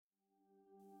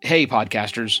Hey,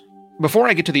 podcasters. Before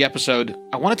I get to the episode,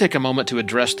 I want to take a moment to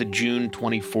address the June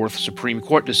 24th Supreme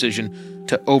Court decision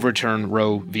to overturn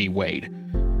Roe v. Wade.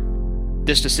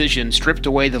 This decision stripped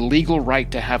away the legal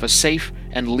right to have a safe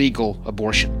and legal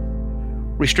abortion.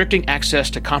 Restricting access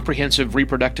to comprehensive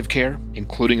reproductive care,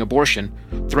 including abortion,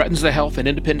 threatens the health and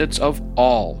independence of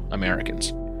all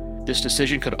Americans. This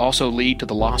decision could also lead to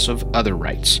the loss of other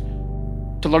rights.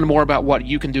 To learn more about what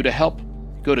you can do to help,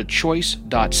 go to choice.crd.co.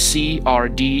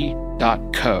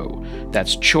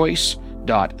 That's choice.crd.co.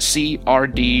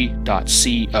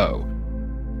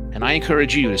 And I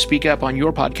encourage you to speak up on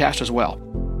your podcast as well.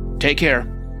 Take care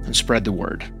and spread the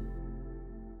word.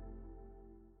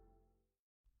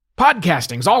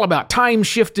 Podcasting's all about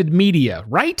time-shifted media,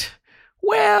 right?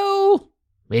 Well,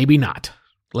 maybe not.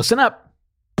 Listen up.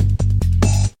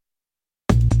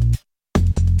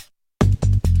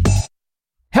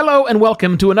 Hello and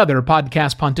welcome to another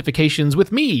Podcast Pontifications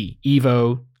with me,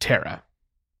 Evo Terra.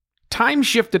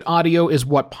 Time-shifted audio is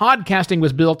what podcasting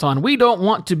was built on. We don't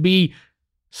want to be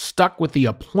stuck with the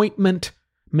appointment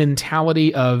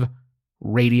mentality of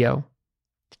radio,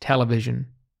 television,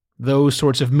 those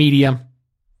sorts of media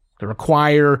that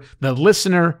require the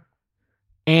listener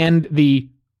and the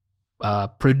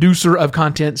producer of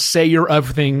content, sayer of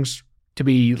things, to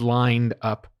be lined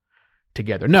up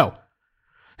together. No.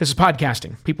 This is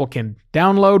podcasting. People can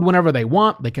download whenever they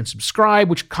want. They can subscribe,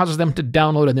 which causes them to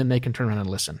download, and then they can turn around and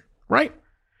listen, right?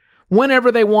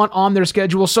 Whenever they want on their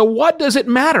schedule. So what does it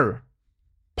matter,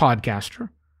 podcaster,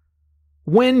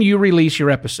 when you release your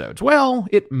episodes? Well,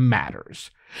 it matters.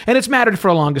 And it's mattered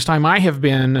for the longest time. I have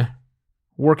been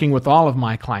working with all of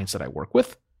my clients that I work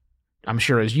with. I'm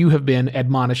sure as you have been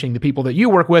admonishing the people that you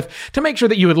work with to make sure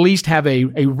that you at least have a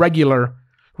regular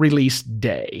release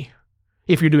day.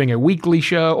 If you're doing a weekly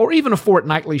show or even a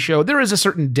fortnightly show, there is a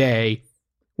certain day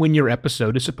when your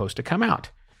episode is supposed to come out.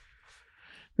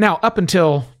 Now, up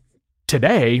until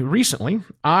today, recently,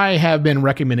 I have been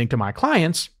recommending to my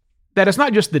clients that it's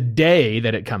not just the day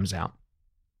that it comes out,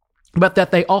 but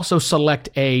that they also select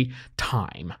a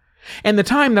time. And the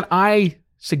time that I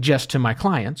suggest to my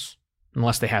clients,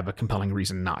 unless they have a compelling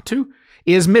reason not to,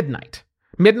 is midnight.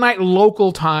 Midnight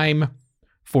local time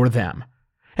for them.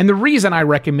 And the reason I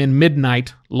recommend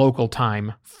midnight local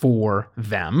time for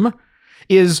them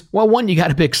is, well, one, you got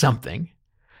to pick something.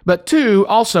 But two,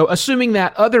 also, assuming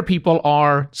that other people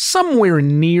are somewhere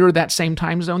near that same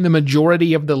time zone, the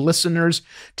majority of the listeners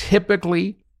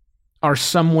typically are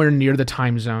somewhere near the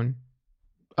time zone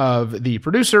of the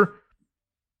producer,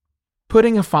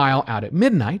 putting a file out at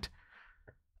midnight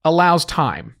allows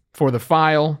time for the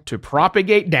file to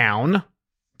propagate down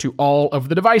to all of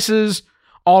the devices,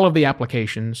 all of the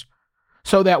applications,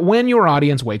 so that when your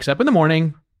audience wakes up in the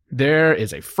morning, there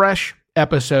is a fresh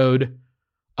episode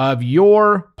of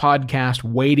your podcast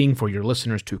waiting for your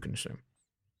listeners to consume.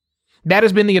 That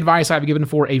has been the advice I've given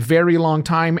for a very long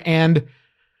time, and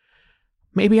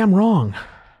maybe I'm wrong.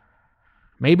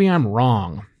 Maybe I'm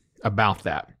wrong about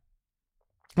that.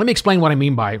 Let me explain what I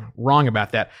mean by wrong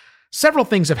about that. Several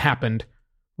things have happened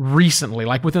recently,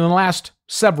 like within the last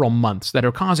several months, that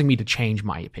are causing me to change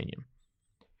my opinion.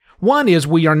 One is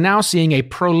we are now seeing a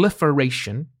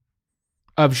proliferation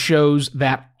of shows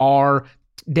that are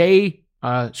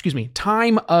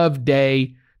time of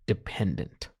day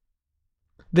dependent.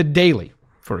 The Daily,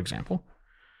 for example,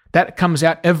 that comes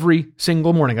out every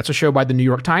single morning. That's a show by the New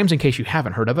York Times, in case you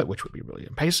haven't heard of it, which would be really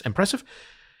impressive.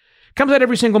 Comes out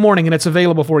every single morning, and it's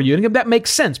available for you. And that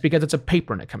makes sense because it's a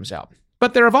paper and it comes out.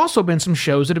 But there have also been some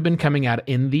shows that have been coming out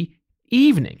in the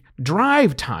evening,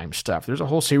 drive time stuff. There's a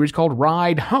whole series called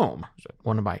Ride Home.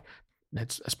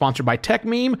 It's sponsored by Tech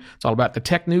Meme. It's all about the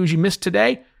tech news you missed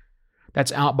today.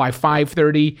 That's out by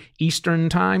 5:30 Eastern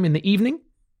time in the evening.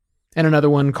 And another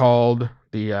one called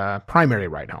the Primary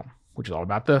Ride Home, which is all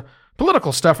about the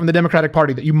political stuff from the Democratic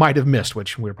Party that you might have missed,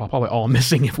 which we're probably all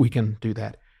missing if we can do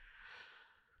that.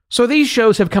 So these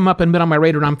shows have come up and been on my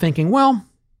radar, and I'm thinking, well,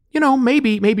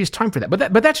 maybe it's time for that.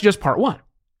 But that's just part one.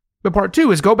 But part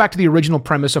two is go back to the original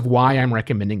premise of why I'm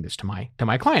recommending this to my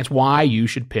clients, why you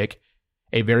should pick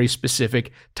a very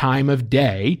specific time of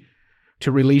day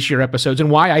to release your episodes,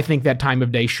 and why I think that time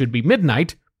of day should be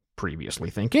midnight, previously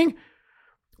thinking,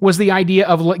 was the idea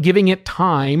of giving it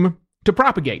time to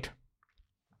propagate.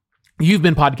 You've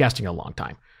been podcasting a long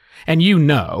time, and you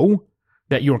know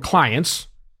that your clients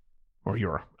or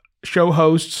your show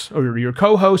hosts or your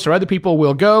co-hosts or other people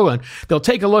will go and they'll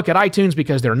take a look at iTunes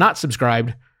because they're not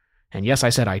subscribed. And yes, I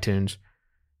said iTunes.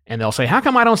 And they'll say, how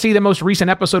come I don't see the most recent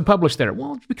episode published there?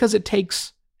 Well, it's because it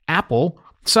takes Apple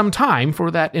some time for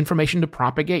that information to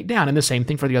propagate down, and the same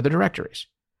thing for the other directories.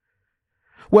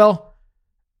 Well,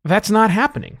 That's not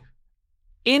happening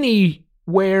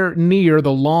anywhere near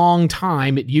the long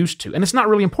time it used to. And it's not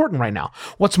really important right now.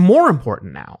 What's more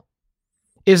important now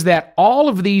is that all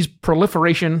of these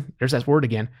proliferation, there's that word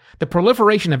again, the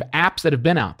proliferation of apps that have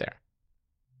been out there,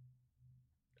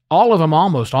 all of them,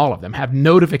 almost all of them, have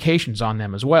notifications on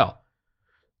them as well.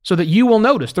 So that you will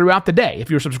notice throughout the day, if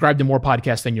you're subscribed to more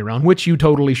podcasts than your own, which you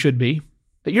totally should be,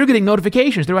 that you're getting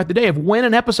notifications throughout the day of when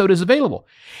an episode is available.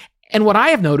 And what I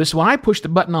have noticed when I push the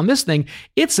button on this thing,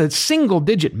 it's a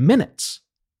single-digit minutes.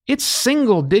 It's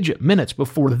single-digit minutes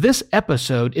before this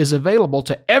episode is available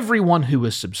to everyone who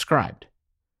is subscribed.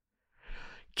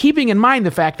 Keeping in mind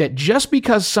the fact that just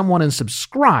because someone is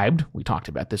subscribed, we talked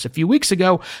about this a few weeks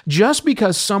ago, just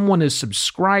because someone is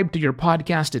subscribed to your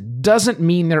podcast, it doesn't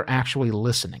mean they're actually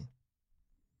listening.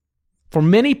 For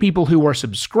many people who are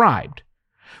subscribed,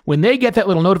 when they get that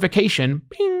little notification,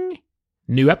 ping,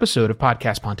 new episode of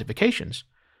Podcast Pontifications,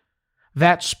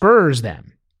 that spurs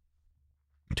them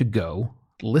to go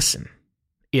listen.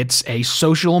 It's a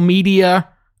social media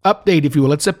update, if you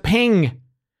will. It's a ping.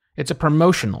 It's a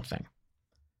promotional thing.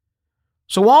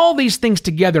 So all these things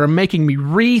together are making me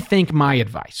rethink my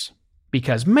advice,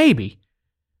 because maybe,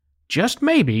 just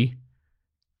maybe,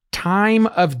 time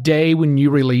of day when you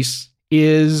release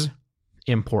is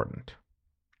important.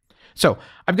 So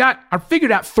I've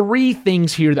figured out 3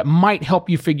 things here that might help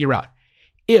you figure out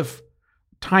if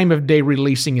time of day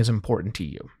releasing is important to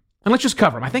you. And let's just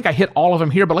cover them. I think I hit all of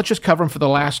them here, but let's just cover them for the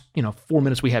last 4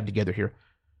 minutes we have together here.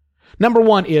 Number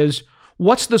 1 is,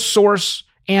 what's the source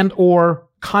and or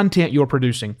content you're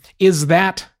producing? Is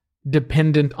that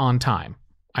dependent on time?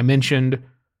 I mentioned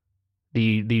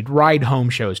the ride home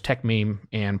shows, Tech Meme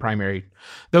and Primary.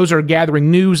 Those are gathering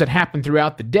news that happen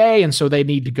throughout the day, and so they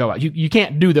need to go out. You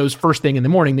can't do those first thing in the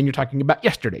morning, then you're talking about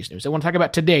yesterday's news. They want to talk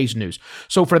about today's news.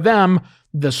 So for them,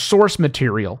 the source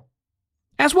material,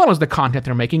 as well as the content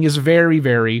they're making, is very,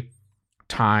 very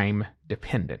time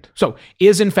dependent. So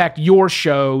is, in fact, your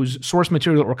show's source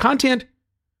material or content,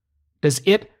 does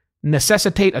it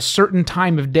necessitate a certain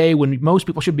time of day when most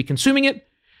people should be consuming it?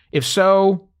 If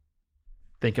so,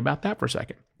 think about that for a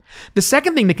second. The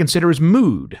second thing to consider is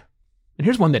mood. And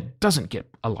here's one that doesn't get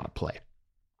a lot of play.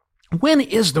 When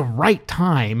is the right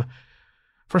time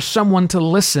for someone to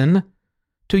listen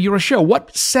to your show?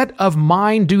 What set of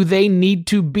mind do they need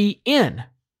to be in?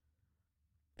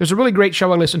 There's a really great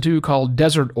show I listen to called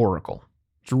Desert Oracle.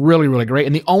 It's really, really great.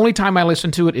 And the only time I listen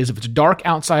to it is if it's dark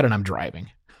outside and I'm driving.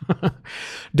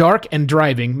 Dark and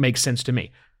driving makes sense to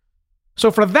me. So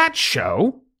for that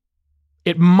show,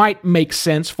 it might make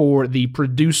sense for the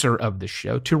producer of the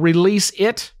show to release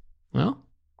it,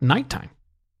 nighttime,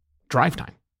 drive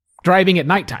time, driving at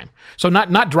nighttime. So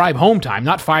not drive home time,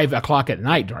 not 5 o'clock at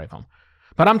night drive home,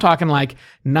 but I'm talking like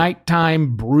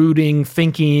nighttime, brooding,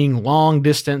 thinking, long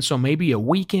distance. So maybe a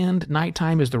weekend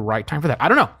nighttime is the right time for that. I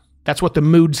don't know. That's what the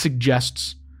mood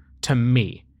suggests to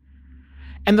me.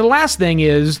 And the last thing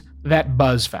is that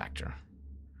buzz factor.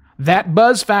 That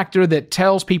buzz factor that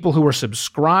tells people who are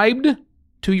subscribed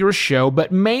to your show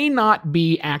but may not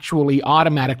be actually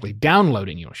automatically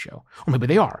downloading your show. Or maybe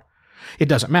they are. It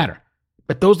doesn't matter.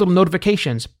 But those little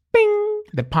notifications, bing,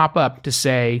 that pop up to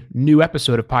say new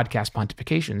episode of Podcast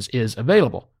Pontifications is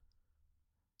available.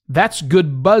 That's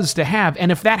good buzz to have.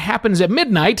 And if that happens at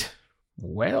midnight,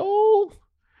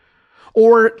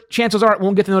 or chances are it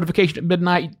won't get the notification at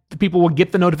midnight. The people will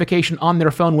get the notification on their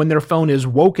phone when their phone is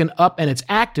woken up and it's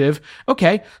active.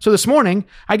 Okay, so this morning,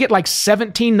 I get like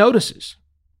 17 notices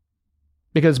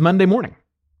because it's Monday morning.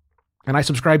 And I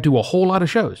subscribe to a whole lot of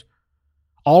shows.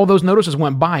 All of those notices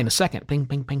went by in a second. Ping,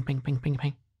 ping, ping, ping, ping, ping,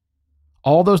 ping.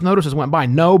 All those notices went by.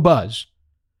 No buzz.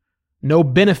 No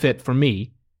benefit for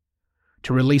me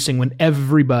to releasing when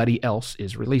everybody else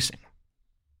is releasing.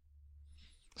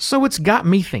 So it's got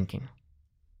me thinking.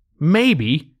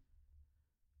 Maybe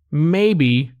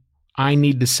I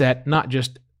need to set not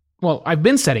just, I've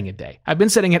been setting a day. I've been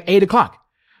setting at 8 o'clock,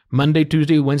 Monday,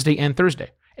 Tuesday, Wednesday, and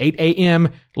Thursday, 8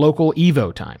 a.m. local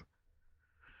Evo time.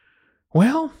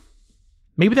 Well,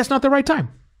 maybe that's not the right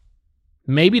time.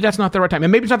 Maybe that's not the right time.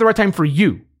 And maybe it's not the right time for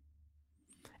you.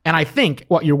 And I think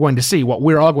what you're going to see, what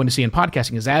we're all going to see in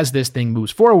podcasting is as this thing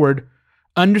moves forward,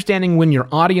 understanding when your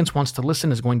audience wants to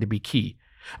listen is going to be key.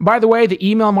 By the way, the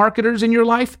email marketers in your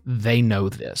life, they know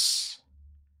this.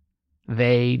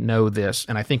 They know this,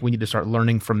 and I think we need to start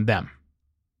learning from them.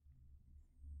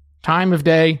 Time of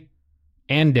day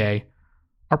and day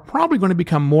are probably going to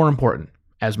become more important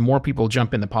as more people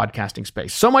jump in the podcasting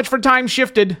space. So much for time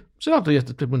shifted. Still up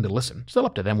to when to listen. Still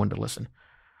up to them when to listen.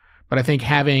 But I think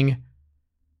having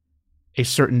a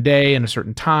certain day and a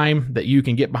certain time that you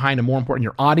can get behind, and more important,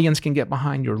 your audience can get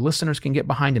behind, your listeners can get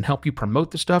behind and help you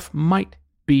promote the stuff might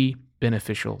be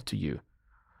beneficial to you.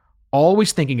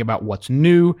 Always thinking about what's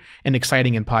new and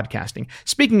exciting in podcasting.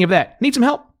 Speaking of that, need some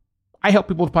help? I help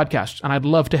people with podcasts, and I'd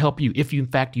love to help you if you, in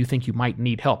fact, you think you might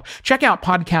need help. Check out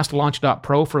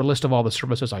podcastlaunch.pro for a list of all the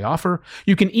services I offer.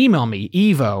 You can email me,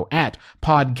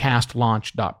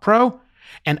 evo@podcastlaunch.pro,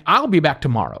 and I'll be back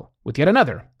tomorrow with yet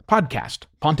another podcast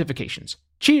Pontifications.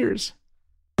 Cheers!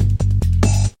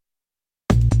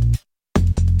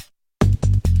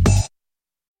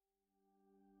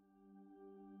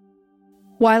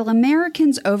 While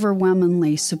Americans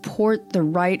overwhelmingly support the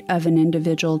right of an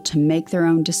individual to make their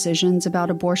own decisions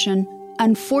about abortion,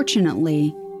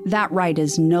 unfortunately, that right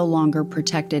is no longer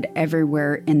protected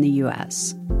everywhere in the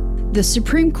U.S. The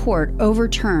Supreme Court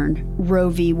overturned Roe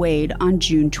v. Wade on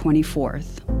June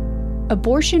 24th.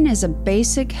 Abortion is a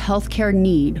basic healthcare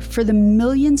need for the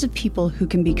millions of people who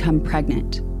can become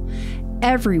pregnant.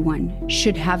 Everyone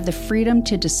should have the freedom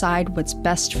to decide what's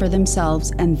best for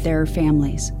themselves and their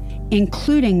families,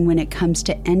 including when it comes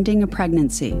to ending a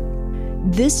pregnancy.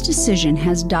 This decision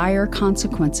has dire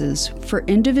consequences for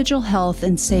individual health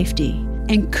and safety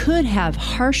and could have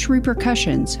harsh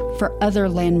repercussions for other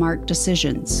landmark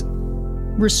decisions.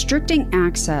 Restricting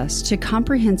access to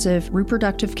comprehensive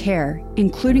reproductive care,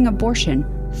 including abortion,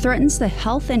 threatens the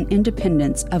health and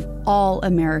independence of all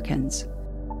Americans.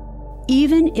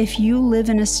 Even if you live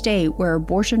in a state where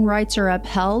abortion rights are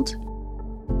upheld,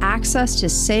 access to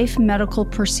safe medical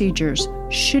procedures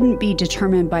shouldn't be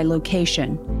determined by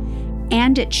location,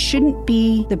 and it shouldn't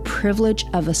be the privilege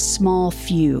of a small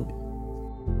few.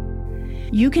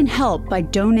 You can help by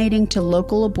donating to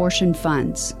local abortion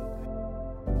funds.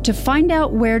 To find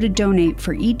out where to donate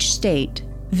for each state,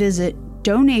 visit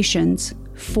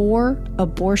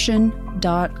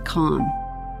donationsforabortion.com.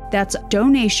 That's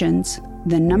donations,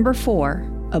 the number 4,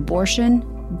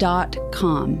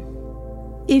 abortion.com.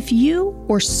 If you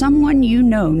or someone you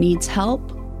know needs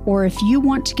help, or if you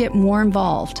want to get more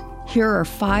involved, here are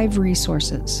 5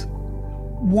 resources.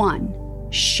 1.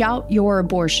 Shout Your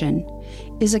Abortion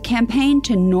is a campaign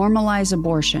to normalize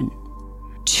abortion.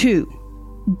 2.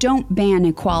 Don't Ban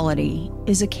Equality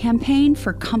is a campaign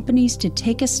for companies to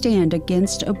take a stand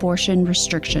against abortion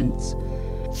restrictions.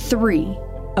 3.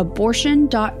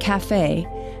 Abortion.cafe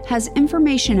has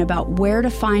information about where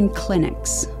to find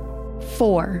clinics.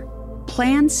 4.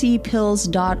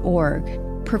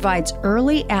 PlanCpills.org provides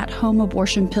early at-home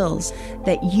abortion pills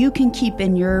that you can keep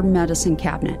in your medicine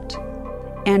cabinet.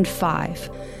 And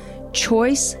 5.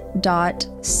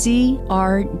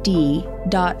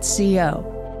 Choice.crd.co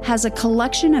has a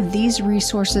collection of these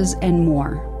resources and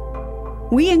more.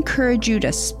 We encourage you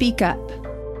to speak up,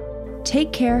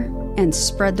 take care, and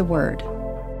spread the word.